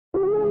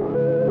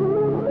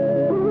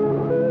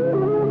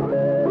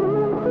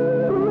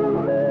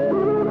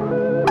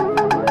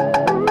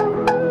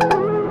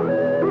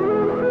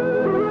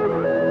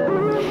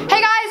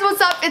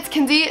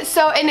Kenzie.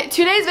 So in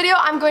today's video,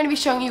 I'm going to be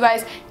showing you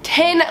guys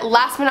 10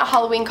 last minute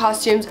Halloween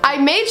costumes. I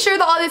made sure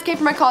that all these came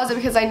from my closet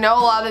because I know a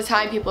lot of the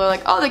time people are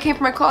like, oh, they came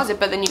from my closet,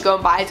 but then you go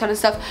and buy a ton of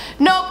stuff.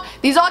 Nope,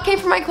 these all came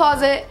from my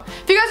closet.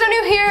 If you guys are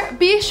new here,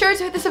 be sure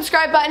to hit the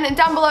subscribe button and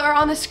down below or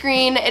on the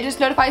screen. It just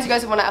notifies you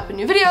guys when I upload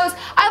new videos.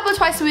 I upload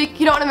twice a week.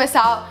 You don't want to miss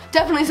out.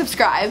 Definitely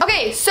subscribe.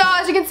 Okay, so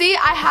as you can see,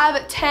 I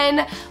have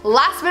 10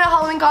 last minute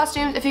Halloween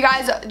costumes. If you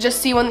guys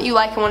just see one that you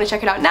like and want to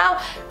check it out now,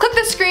 click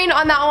the screen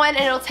on that one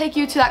and it'll take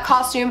you to that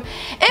costume.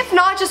 If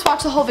not, just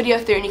watch the whole video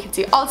through and you can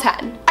see all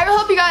 10. I really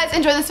hope you guys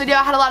enjoyed this video.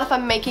 I had a lot of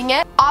fun making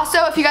it.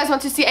 Also, if you guys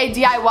want to see a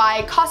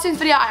DIY costumes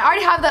video, I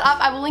already have that up.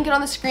 I will link it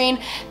on the screen.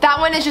 That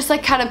one is just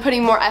like kind of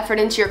putting more effort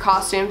into your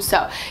costume.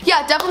 So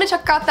yeah, definitely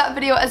check out that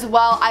video as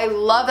well. I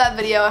love that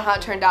video and how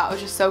it turned out. It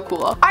was just so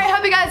cool. Alright,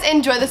 hope you guys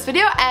enjoy this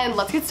video and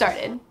let's get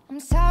started. I'm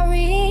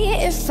sorry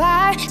if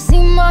I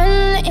seem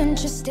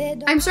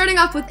uninterested. I'm starting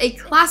off with a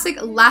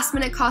classic last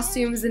minute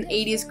costume as an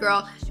 80s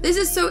girl. This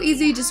is so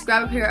easy. Just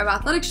grab a pair of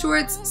athletic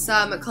shorts,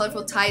 some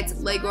colorful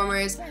tights, leg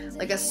warmers,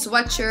 like a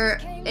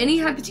sweatshirt,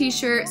 any type of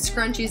t-shirt,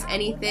 scrunchies,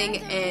 anything,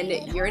 and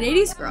you're an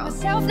 80s girl.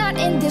 Myself not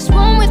in this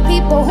room with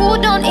people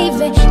who don't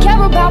even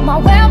care about my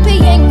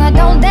well-being. I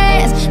don't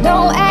dance,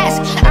 don't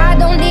ask, I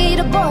don't need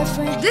a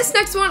boyfriend. This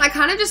next one I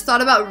kind of just thought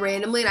about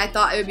randomly and I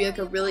thought it would be like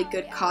a really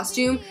good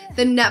costume.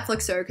 The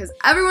Netflixer, because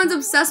everyone's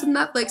obsessed with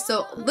Netflix,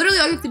 so literally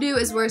all you have to do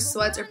is wear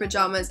sweats or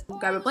pajamas,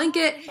 grab a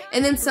blanket,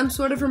 and then some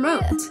sort of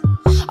remote.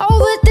 Oh,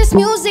 with this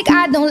music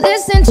I don't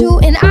listen to,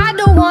 and I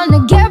don't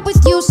wanna get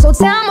with you, so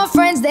tell my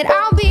friends that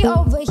I'll be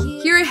over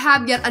here. Here I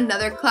have yet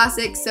another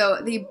classic,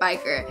 so the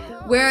biker.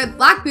 Wear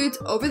black boots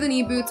over the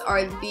knee boots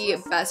are the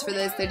best for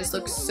this. They just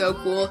look so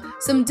cool.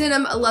 Some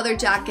denim, a leather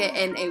jacket,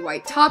 and a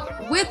white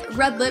top with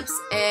red lips,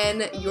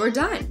 and you're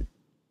done.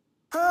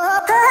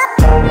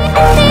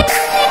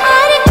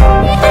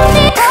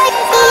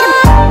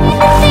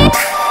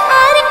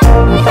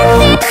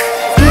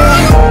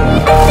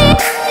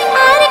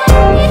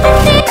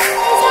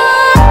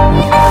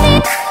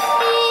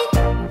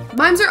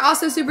 Mine are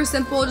also super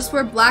simple. Just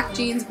wear black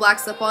jeans, black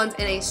slip-ons,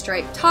 and a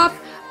striped top.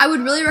 I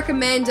would really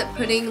recommend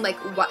putting like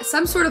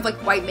some sort of like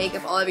white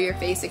makeup all over your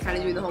face and kind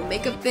of doing the whole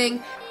makeup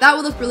thing. That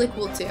would look really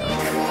cool too. And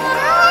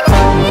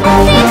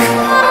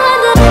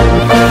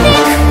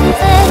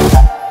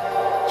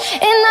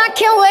I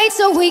can't wait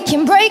so we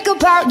can break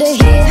apart to hear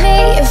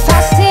me if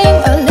I seem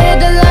a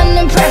little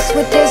unimpressed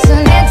with this.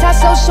 An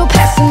antisocial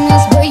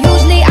pessimist, but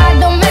usually I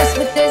don't mess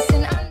with this.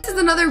 This is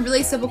another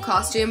really simple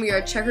costume. You're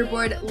a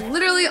checkerboard.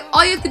 Literally,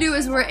 all you have to do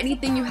is wear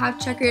anything you have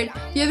checkered.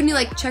 If you have any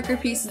like checker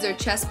pieces or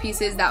chess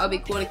pieces, that would be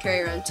cool to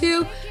carry around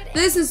too.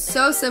 This is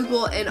so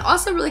simple and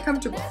also really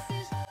comfortable.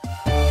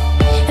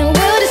 And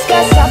we'll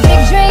discuss our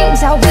big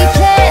dreams, how we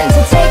plan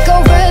to take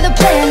over the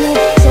planet.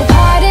 So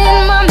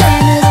pardon my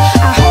manners,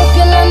 I hope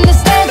you'll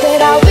understand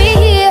that I'll be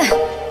here.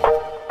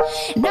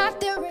 Not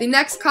the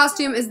next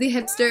costume is the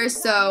hipster,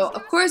 so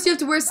of course you have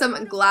to wear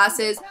some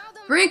glasses.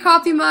 Bring a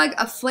coffee mug,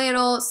 a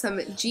flannel,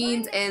 some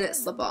jeans, and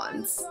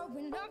slip-ons.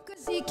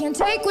 He can't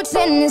take what's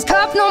in his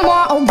cup no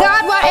more. Oh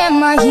God, why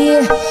am I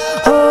here?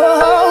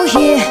 Oh,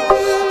 here.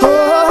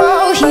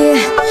 Oh, here.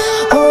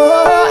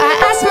 Oh, I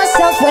ask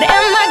myself, what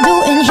am I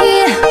doing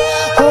here?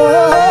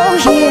 Oh,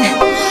 here.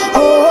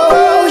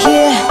 Oh,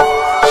 here.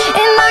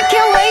 And I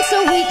can't wait so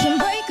we can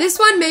break. This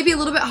one may be a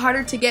little bit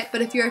harder to get,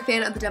 but if you're a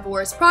fan of The Devil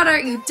Wears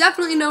Prada, you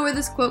definitely know where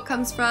this quote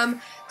comes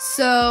from.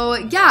 So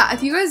yeah,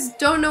 if you guys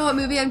don't know what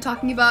movie I'm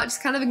talking about,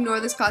 just kind of ignore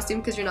this costume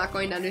because you're not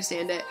going to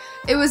understand it.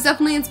 It was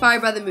definitely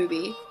inspired by the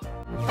movie.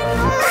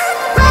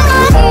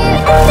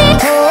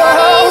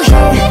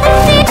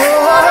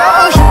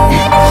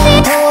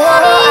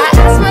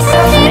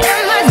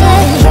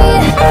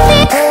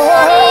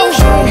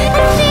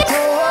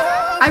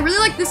 I really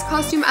like this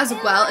costume as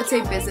well. It's a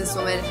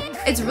businesswoman.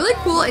 It's really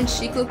cool and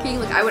chic looking.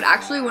 Like I would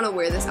actually want to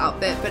wear this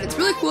outfit, but it's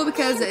really cool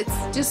because it's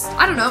just,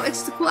 I don't know, it's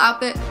just a cool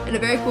outfit and a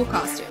very cool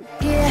costume.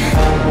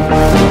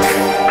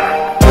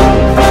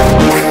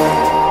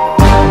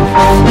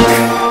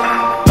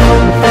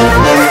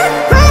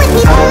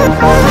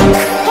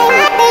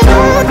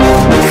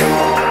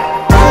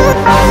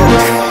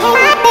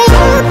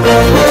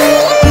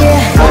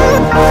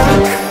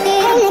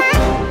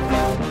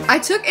 I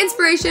took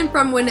inspiration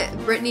from when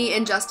Brittany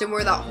and Justin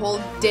wore that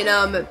whole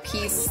denim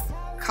piece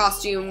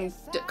costume,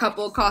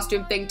 couple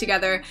costume thing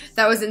together.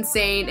 That was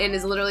insane and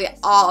is literally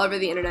all over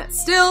the internet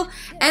still.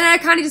 And I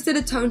kind of just did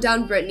a toned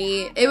down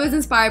Brittany. It was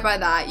inspired by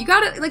that. You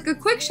got it, like a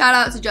quick shout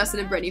out to Justin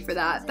and Brittany for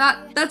that.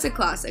 That's a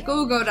classic. It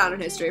will go down in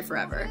history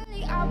forever.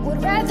 I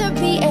would rather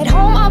be at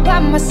home all by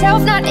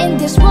myself, not in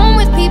this room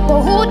with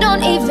people who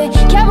don't even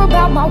care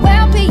about my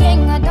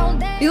well-being. I don't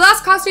dance. The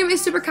last costume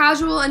is super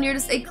casual and you're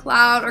just a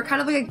cloud or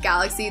kind of like a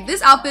galaxy.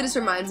 This outfit just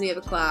reminds me of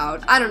a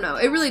cloud. I don't know,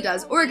 it really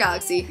does. Or a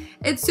galaxy.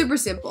 It's super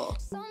simple.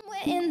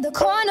 Somewhere in the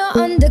corner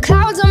under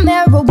clouds of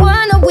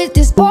marijuana with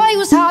this boy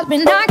who's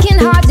hollering I can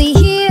hardly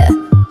hear.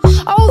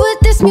 Oh, with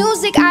this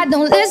music I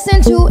don't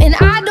listen to, and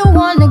I don't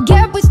wanna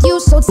get with you,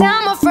 so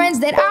tell my friends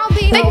that I'll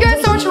be. Thank you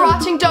guys so much for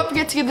watching. Don't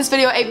forget to give this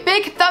video a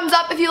big thumbs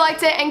up if you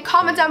liked it, and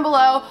comment down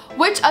below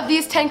which of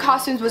these 10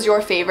 costumes was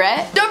your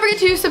favorite. Don't forget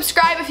to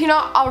subscribe if you're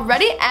not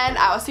already, and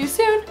I will see you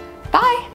soon. Bye!